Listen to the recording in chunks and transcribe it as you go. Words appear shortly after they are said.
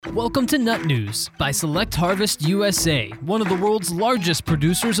Welcome to Nut News by Select Harvest USA, one of the world's largest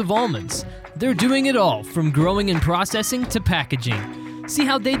producers of almonds. They're doing it all, from growing and processing to packaging. See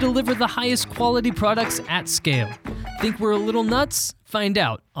how they deliver the highest quality products at scale. Think we're a little nuts? Find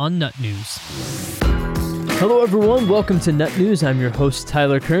out on Nut News. Hello everyone, welcome to Nut News. I'm your host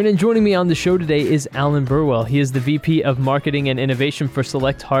Tyler Kern, and joining me on the show today is Alan Burwell. He is the VP of Marketing and Innovation for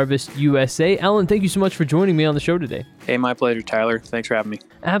Select Harvest USA. Alan, thank you so much for joining me on the show today. Hey, my pleasure, Tyler. Thanks for having me.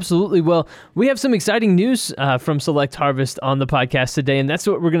 Absolutely. Well, we have some exciting news from Select Harvest on the podcast today, and that's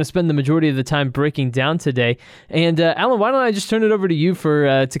what we're going to spend the majority of the time breaking down today. And Alan, why don't I just turn it over to you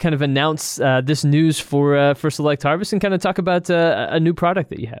for to kind of announce this news for Select Harvest and kind of talk about a new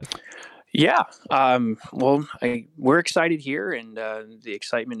product that you have. Yeah. We're excited here, and the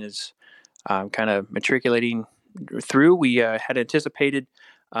excitement is kind of matriculating through. We had anticipated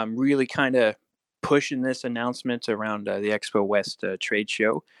really kind of pushing this announcement around the Expo West trade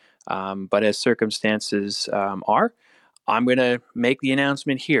show. But as circumstances are, I'm going to make the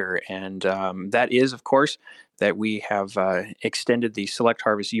announcement here. And that is, of course, that we have extended the Select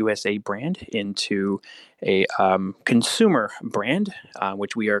Harvest USA brand into a consumer brand,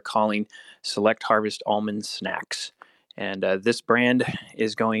 which we are calling Select Harvest Almond Snacks. And this brand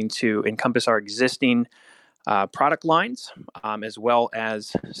is going to encompass our existing product lines, as well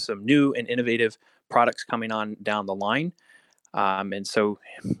as some new and innovative products coming on down the line. And so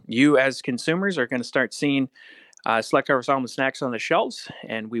you as consumers are going to start seeing Select Harvest Almond Snacks on the shelves,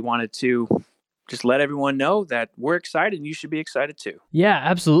 and we wanted to just let everyone know that we're excited, and you should be excited too. Yeah,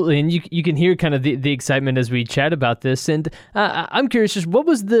 absolutely. And you can hear kind of the excitement as we chat about this. And I'm curious, just what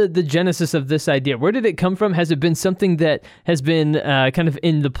was the genesis of this idea? Where did it come from? Has it been something that has been kind of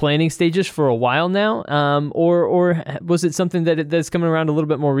in the planning stages for a while now? Or was it something that's coming around a little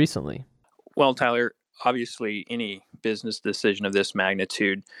bit more recently? Well, Tyler, obviously any business decision of this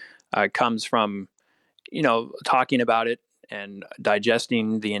magnitude comes from, talking about it and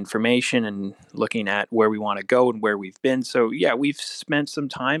digesting the information and looking at where we want to go and where we've been. So yeah, we've spent some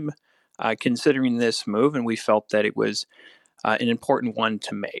time considering this move, and we felt that it was an important one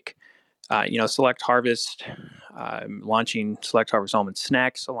to make. Select Harvest launching Select Harvest Almond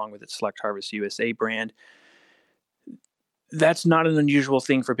Snacks along with its Select Harvest USA brand. That's not an unusual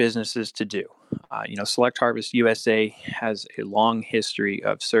thing for businesses to do. Select Harvest USA has a long history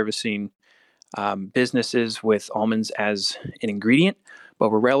of servicing businesses with almonds as an ingredient,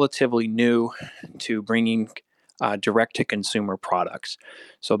 but we're relatively new to bringing direct-to-consumer products.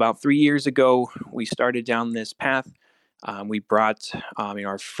 So about 3 years ago, we started down this path. We brought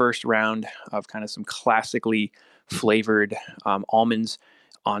our first round of kind of some classically flavored almonds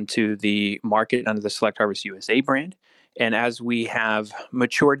onto the market under the Select Harvest USA brand. And as we have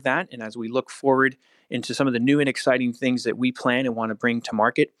matured that, and as we look forward into some of the new and exciting things that we plan and want to bring to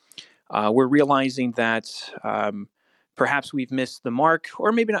market, we're realizing that perhaps we've missed the mark,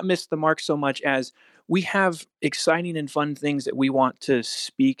 or maybe not missed the mark so much as we have exciting and fun things that we want to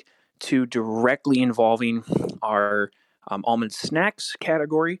speak to directly involving our almond snacks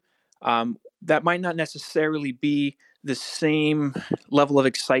category. That might not necessarily be the same level of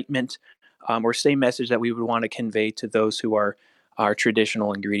excitement or same message that we would want to convey to those who are our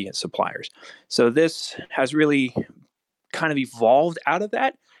traditional ingredient suppliers. So this has really kind of evolved out of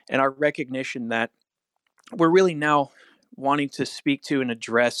that, and our recognition that we're really now wanting to speak to and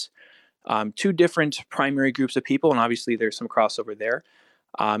address two different primary groups of people, and obviously there's some crossover there.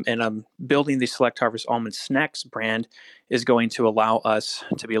 And building the Select Harvest Almond Snacks brand is going to allow us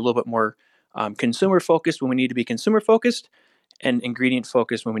to be a little bit more consumer focused when we need to be consumer focused, and ingredient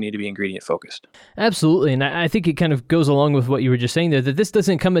focused when we need to be ingredient focused. Absolutely. And I think it kind of goes along with what you were just saying there, that this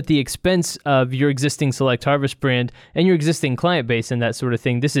doesn't come at the expense of your existing Select Harvest brand and your existing client base and that sort of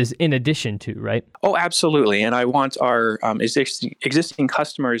thing. This is in addition to, right? Oh, absolutely. And I want our existing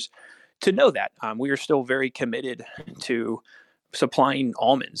customers to know that we are still very committed to supplying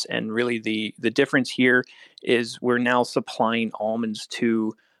almonds. And really the difference here is we're now supplying almonds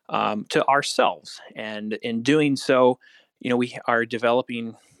to ourselves. And in doing so, we are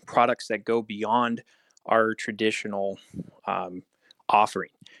developing products that go beyond our traditional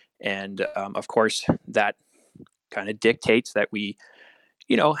offering. And of course, that kind of dictates that we,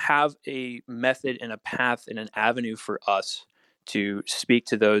 have a method and a path and an avenue for us to speak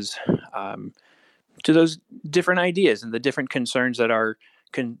to those different ideas and the different concerns that our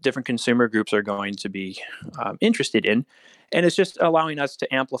different consumer groups are going to be interested in. And it's just allowing us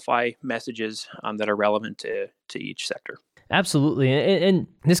to amplify messages that are relevant to each sector. Absolutely. And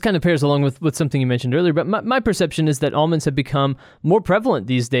this kind of pairs along with something you mentioned earlier, but my perception is that almonds have become more prevalent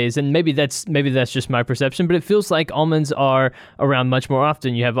these days. And maybe that's just my perception, but it feels like almonds are around much more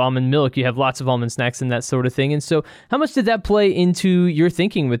often. You have almond milk, you have lots of almond snacks and that sort of thing. And so how much did that play into your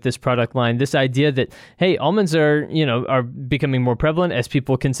thinking with this product line? This idea that, hey, almonds are becoming more prevalent as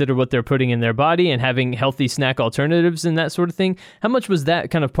people consider what they're putting in their body and having healthy snack alternatives and that sort of thing. How much was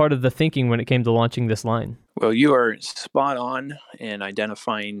that kind of part of the thinking when it came to launching this line? Well, you are spot on in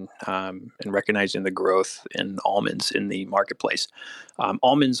identifying and recognizing the growth in almonds in the marketplace.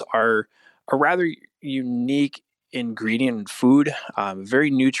 Almonds are a rather unique ingredient in food, very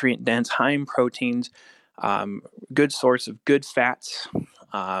nutrient dense, high in proteins, good source of good fats,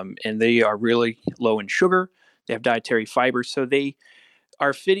 and they are really low in sugar. They have dietary fiber, so they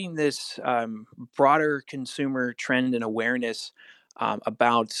are fitting this broader consumer trend and awareness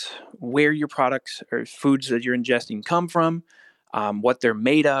about where your products or foods that you're ingesting come from, what they're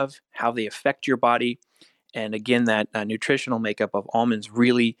made of, how they affect your body. And again, that nutritional makeup of almonds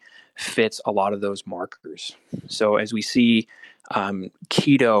really fits a lot of those markers. So as we see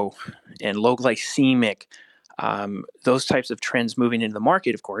keto and low glycemic, those types of trends moving into the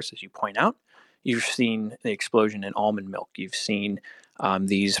market, of course, as you point out, you've seen the explosion in almond milk. You've seen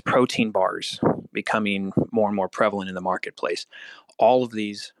these protein bars becoming more and more prevalent in the marketplace. All of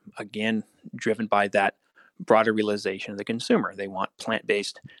these, again, driven by that broader realization of the consumer. They want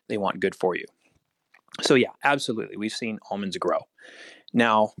plant-based, they want good for you. So yeah, absolutely. We've seen almonds grow.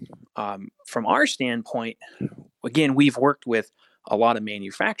 Now, from our standpoint, again, we've worked with a lot of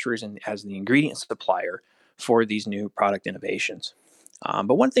manufacturers and as the ingredient supplier for these new product innovations.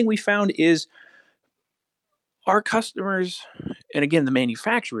 But one thing we found is our customers, and again, the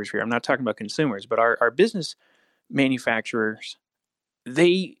manufacturers here, I'm not talking about consumers, but our business manufacturers,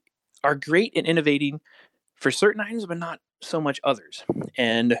 they are great at innovating for certain items, but not so much others.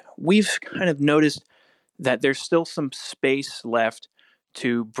 And we've kind of noticed that there's still some space left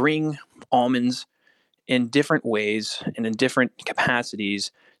to bring almonds in different ways and in different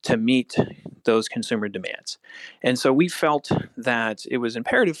capacities to meet those consumer demands. And so we felt that it was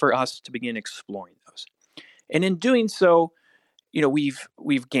imperative for us to begin exploring those. And in doing so,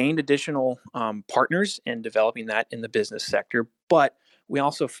 we've gained additional partners in developing that in the business sector, but we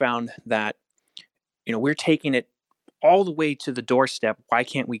also found that we're taking it all the way to the doorstep. Why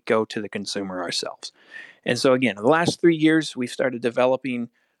can't we go to the consumer ourselves? And so again, in the last 3 years, we've started developing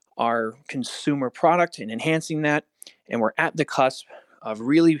our consumer product and enhancing that, and we're at the cusp of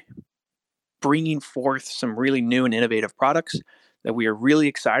really bringing forth some really new and innovative products that we are really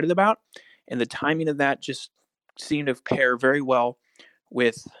excited about. And the timing of that just seemed to pair very well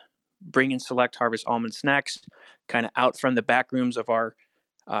with bringing Select Harvest almond snacks kind of out from the back rooms of our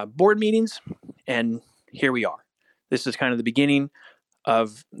board meetings. And here we are. This is kind of the beginning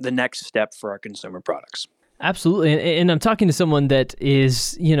of the next step for our consumer products. Absolutely. And I'm talking to someone that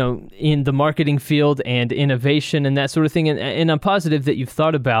is, in the marketing field and innovation and that sort of thing. And I'm positive that you've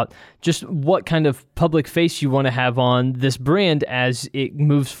thought about just what kind of public face you want to have on this brand as it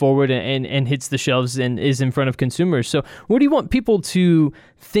moves forward and hits the shelves and is in front of consumers. So what do you want people to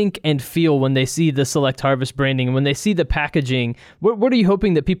think and feel when they see the Select Harvest branding and when they see the packaging? What are you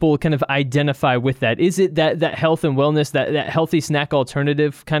hoping that people kind of identify with that? Is it that health and wellness, that healthy snack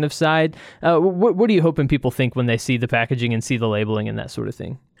alternative kind of side? What are you hoping people think when they see the packaging and see the labeling and that sort of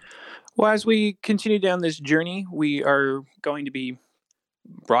thing? Well, as we continue down this journey, we are going to be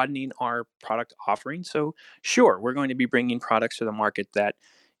broadening our product offering. So sure, we're going to be bringing products to the market that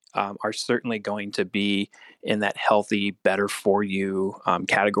are certainly going to be in that healthy, better for you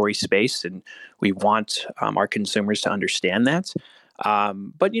category space. And we want our consumers to understand that.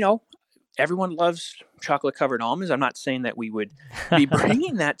 But everyone loves chocolate covered almonds. I'm not saying that we would be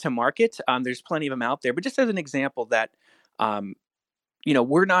bringing that to market. There's plenty of them out there, but just as an example that,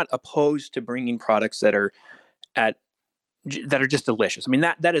 we're not opposed to bringing products that are just delicious. I mean,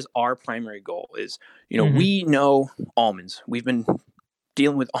 that is our primary goal is, we know almonds. We've been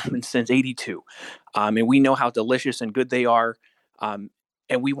dealing with almonds since 82. And we know how delicious and good they are. And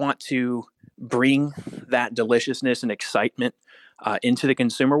we want to bring that deliciousness and excitement into the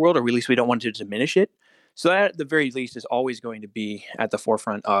consumer world, or at least we don't want to diminish it. So that at the very least is always going to be at the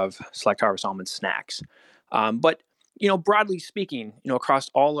forefront of Select Harvest almond snacks. But, broadly speaking, across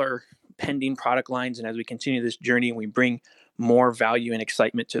all our pending product lines, and as we continue this journey and we bring more value and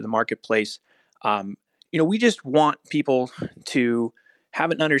excitement to the marketplace, we just want people to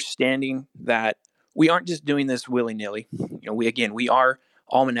have an understanding that we aren't just doing this willy-nilly. We are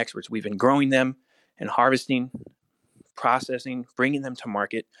almond experts. We've been growing them and harvesting, processing, bringing them to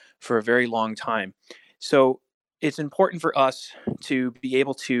market for a very long time. So it's important for us to be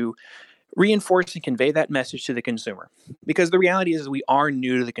able to reinforce and convey that message to the consumer, because the reality is we are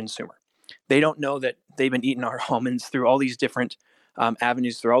new to the consumer. They don't know that they've been eating our almonds through all these different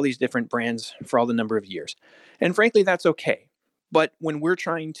avenues, through all these different brands for all the number of years. And frankly, that's okay. But when we're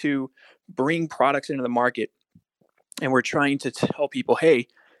trying to bring products into the market and we're trying to tell people, hey,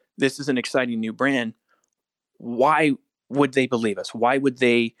 this is an exciting new brand, why would they believe us? Why would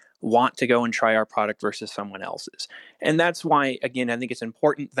they want to go and try our product versus someone else's? And that's why, again, I think it's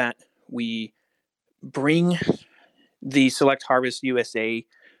important that we bring the Select Harvest USA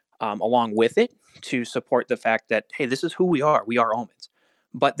along with it to support the fact that, hey, this is who we are. We are almonds.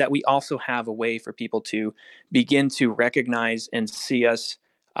 But that we also have a way for people to begin to recognize and see us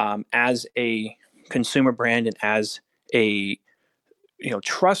as a consumer brand and as a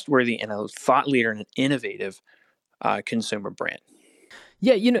trustworthy and a thought leader and an innovative consumer brand.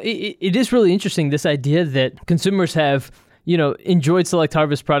 Yeah, it is really interesting, this idea that consumers have enjoyed Select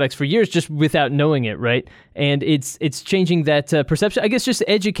Harvest products for years just without knowing it, right? And it's changing that perception. I guess just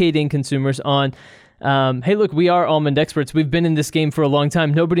educating consumers on, hey, look, we are almond experts. We've been in this game for a long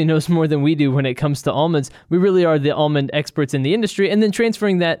time. Nobody knows more than we do when it comes to almonds. We really are the almond experts in the industry. And then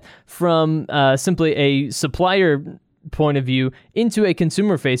transferring that from simply a supplier point of view into a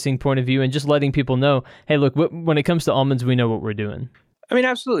consumer-facing point of view and just letting people know, hey, look, when it comes to almonds, we know what we're doing. I mean,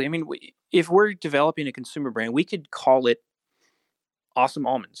 absolutely. I mean, if we're developing a consumer brand, we could call it Awesome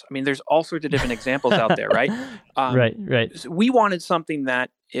Almonds. I mean, there's all sorts of different examples out there, right? Right. So we wanted something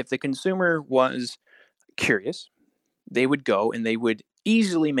that if the consumer was curious, they would go and they would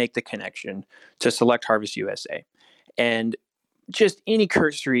easily make the connection to Select Harvest USA. And just any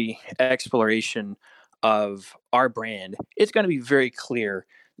cursory exploration of our brand, it's going to be very clear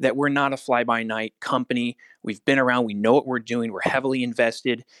that we're not a fly-by-night company. We've been around. We know what we're doing. We're heavily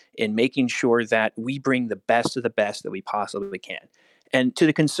invested in making sure that we bring the best of the best that we possibly can. And to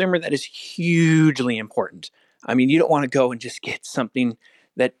the consumer, that is hugely important. I mean, you don't want to go and just get something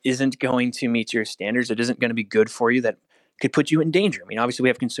that isn't going to meet your standards, that isn't going to be good for you, that could put you in danger. I mean, obviously, we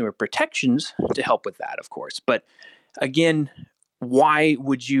have consumer protections to help with that, of course. But again, why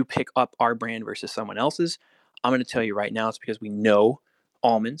would you pick up our brand versus someone else's? I'm going to tell you right now, it's because we know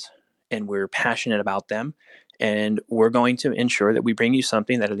almonds and we're passionate about them. And we're going to ensure that we bring you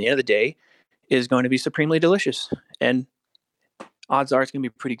something that at the end of the day is going to be supremely delicious. And odds are it's going to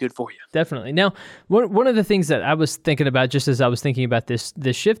be pretty good for you. Definitely. Now, one of the things that I was thinking about just as I was thinking about this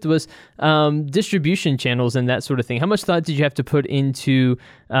shift was distribution channels and that sort of thing. How much thought did you have to put into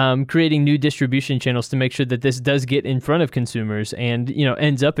creating new distribution channels to make sure that this does get in front of consumers and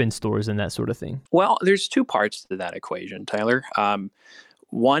ends up in stores and that sort of thing? Well, there's two parts to that equation, Tyler.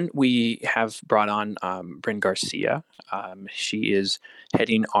 One, we have brought on Bryn Garcia. She is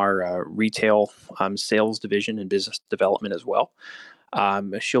heading our retail sales division and business development as well.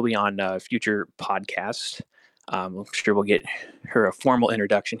 She'll be on future podcasts. I'm sure we'll get her a formal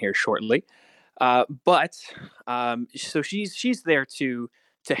introduction here shortly. But so she's there to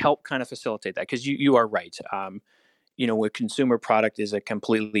help kind of facilitate that, because you are right. A consumer product is a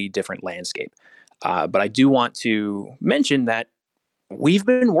completely different landscape. But I do want to mention that we've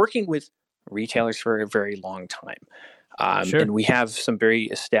been working with retailers for a very long time. Sure. And we have some very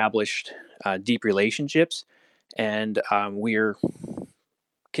established, deep relationships. And we're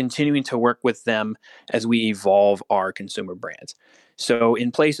continuing to work with them as we evolve our consumer brands. So in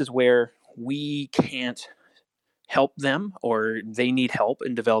places where we can't help them or they need help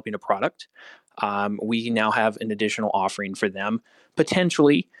in developing a product, we now have an additional offering for them,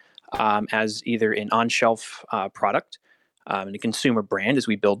 potentially as either an on-shelf product, and a consumer brand as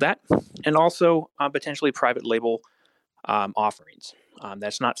we build that, and also potentially private label offerings.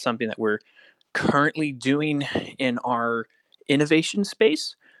 That's not something that we're currently doing in our innovation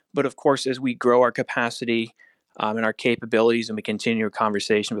space, but of course, as we grow our capacity and our capabilities and we continue our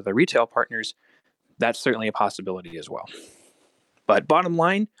conversation with our retail partners, that's certainly a possibility as well. But bottom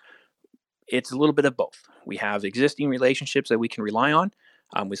line, it's a little bit of both. We have existing relationships that we can rely on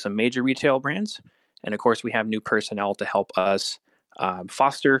with some major retail brands. And of course, we have new personnel to help us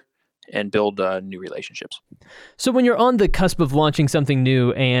foster and build new relationships. So when you're on the cusp of launching something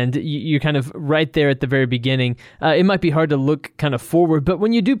new and you're kind of right there at the very beginning, it might be hard to look kind of forward. But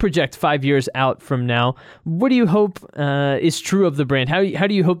when you do project 5 years out from now, what do you hope is true of the brand? How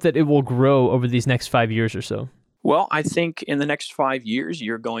do you hope that it will grow over these next 5 years or so? Well, I think in the next 5 years,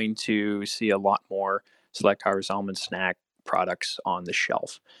 you're going to see a lot more Select Harvest Almond snack products on the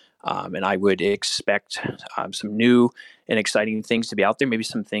shelf. And I would expect some new and exciting things to be out there, maybe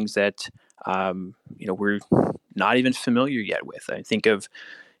some things that, we're not even familiar yet with. I think of,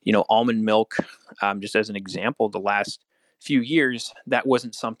 Almond milk, just as an example, the last few years, that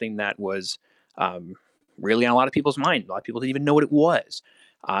wasn't something that was really on a lot of people's mind. A lot of people didn't even know what it was.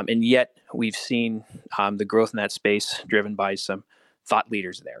 And yet we've seen the growth in that space driven by some thought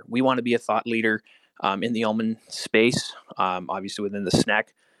leaders there. We want to be a thought leader in the almond space, obviously within the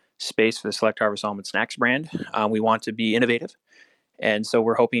snack space for the Select Harvest Almond Snacks brand. We want to be innovative. And so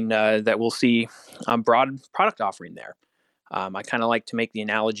we're hoping that we'll see broad product offering there. I kind of like to make the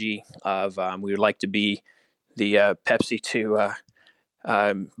analogy of we would like to be the Pepsi to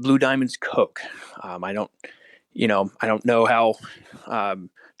Blue Diamond's Coke. I don't know how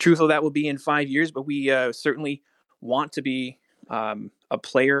truthful that will be in 5 years, but we certainly want to be a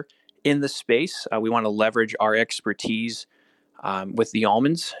player in the space. We want to leverage our expertise with the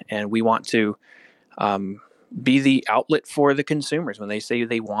almonds, and we want to be the outlet for the consumers when they say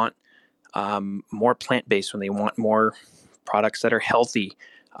they want more plant-based, when they want more products that are healthy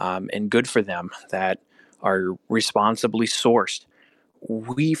and good for them, that are responsibly sourced.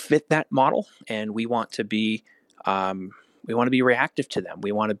 We fit that model, and we want to be reactive to them.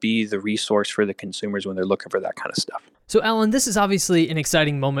 We want to be the resource for the consumers when they're looking for that kind of stuff. So, Alan, this is obviously an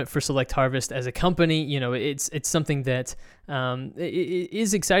exciting moment for Select Harvest as a company. It's something that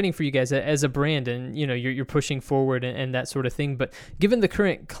is exciting for you guys as a brand, and you're pushing forward and that sort of thing. But given the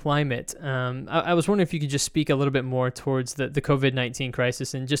current climate, I was wondering if you could just speak a little bit more towards the COVID-19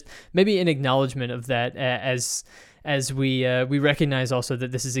 crisis, and just maybe an acknowledgement of that as we recognize also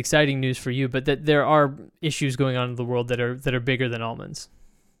that this is exciting news for you, but that there are issues going on in the world that are bigger than almonds.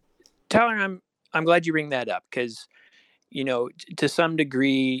 Tyler, I'm glad you bring that up, because to some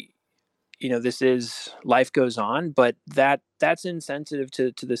degree, this is life goes on, but that's insensitive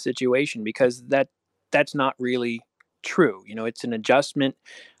to the situation, because that's not really true. It's an adjustment.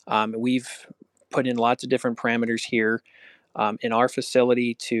 We've put in lots of different parameters here in our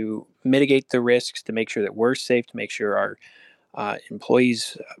facility to mitigate the risks, to make sure that we're safe, to make sure our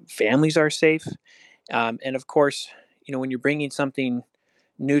employees' families are safe. And of course, when you're bringing something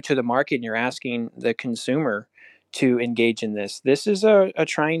new to the market and you're asking the consumer to engage in this is a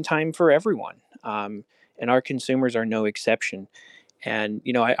trying time for everyone. And our consumers are no exception. And,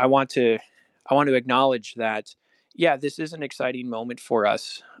 I want to acknowledge that, yeah, this is an exciting moment for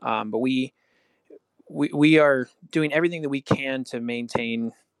us. But we are doing everything that we can to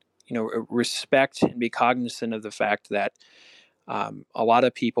maintain, respect and be cognizant of the fact that a lot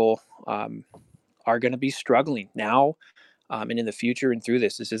of people are going to be struggling now and in the future and through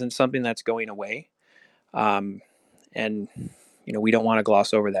this. This isn't something that's going away. And we don't want to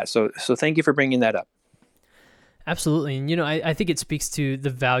gloss over that. So thank you for bringing that up. Absolutely. And, I think it speaks to the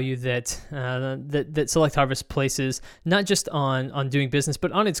value that that Select Harvest places, not just on doing business,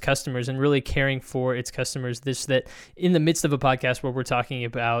 but on its customers and really caring for its customers. That in the midst of a podcast where we're talking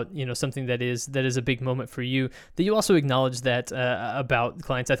about, something that is a big moment for you, that you also acknowledge that about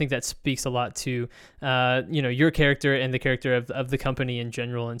clients. I think that speaks a lot to, your character and the character of the company in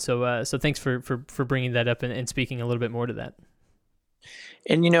general. And so thanks for bringing that up and speaking a little bit more to that.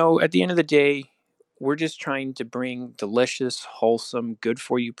 And, at the end of the day, we're just trying to bring delicious, wholesome, good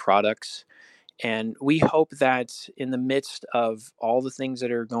for you products. And we hope that in the midst of all the things that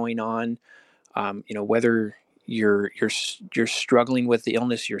are going on, whether you're struggling with the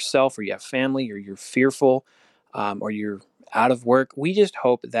illness yourself, or you have family, or you're fearful, or you're out of work, we just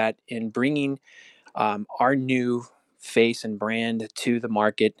hope that in bringing our new face and brand to the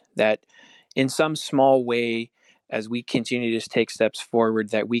market, that in some small way, as we continue to just take steps forward,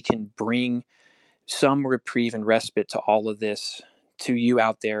 that we can bring some reprieve and respite to all of this, to you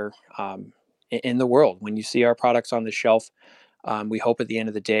out there in the world. When you see our products on the shelf, we hope at the end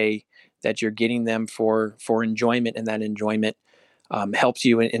of the day that you're getting them for enjoyment, and that enjoyment helps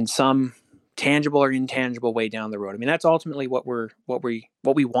you in some tangible or intangible way down the road. I mean, that's ultimately what we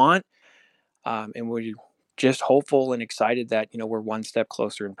want, and we're just hopeful and excited that we're one step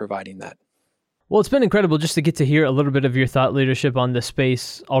closer in providing that. Well, it's been incredible just to get to hear a little bit of your thought leadership on the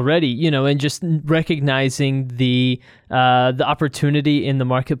space already, and just recognizing the opportunity in the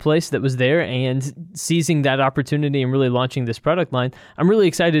marketplace that was there and seizing that opportunity and really launching this product line. I'm really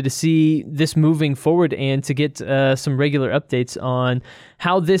excited to see this moving forward and to get some regular updates on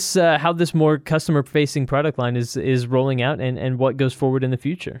how this more customer-facing product line is rolling out and what goes forward in the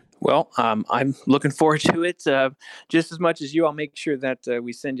future. Well, I'm looking forward to it just as much as you. I'll make sure that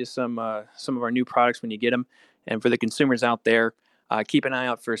we send you some of our new products when you get them. And for the consumers out there, keep an eye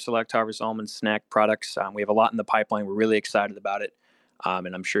out for Select Harvest Almond Snack products. We have a lot in the pipeline. We're really excited about it.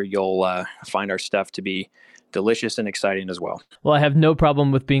 And I'm sure you'll find our stuff to be delicious and exciting as well. Well, I have no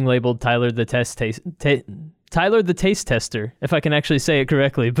problem with being labeled Tyler the Tyler the Taste Tester, if I can actually say it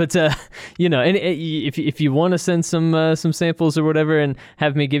correctly. But, and if you want to send some samples or whatever and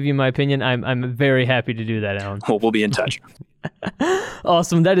have me give you my opinion, I'm very happy to do that, Alan. Well, we'll be in touch.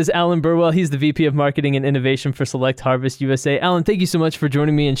 Awesome. That is Alan Burwell. He's the VP of Marketing and Innovation for Select Harvest USA. Alan, thank you so much for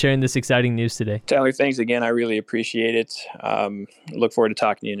joining me and sharing this exciting news today. Tyler, thanks again. I really appreciate it. Look forward to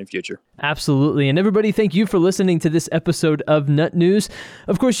talking to you in the future. Absolutely. And everybody, thank you for listening to this episode of Nut News.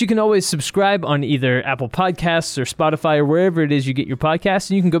 Of course, you can always subscribe on either Apple Podcasts or Spotify or wherever it is you get your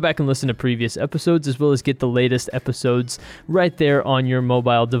podcasts. And you can go back and listen to previous episodes as well as get the latest episodes right there on your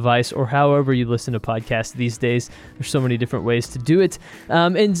mobile device or however you listen to podcasts these days. There's so many different ways to do it.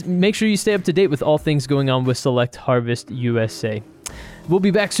 And make sure you stay up to date with all things going on with Select Harvest USA. We'll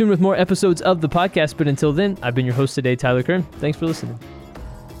be back soon with more episodes of the podcast, but until then, I've been your host today, Tyler Kern. Thanks for listening.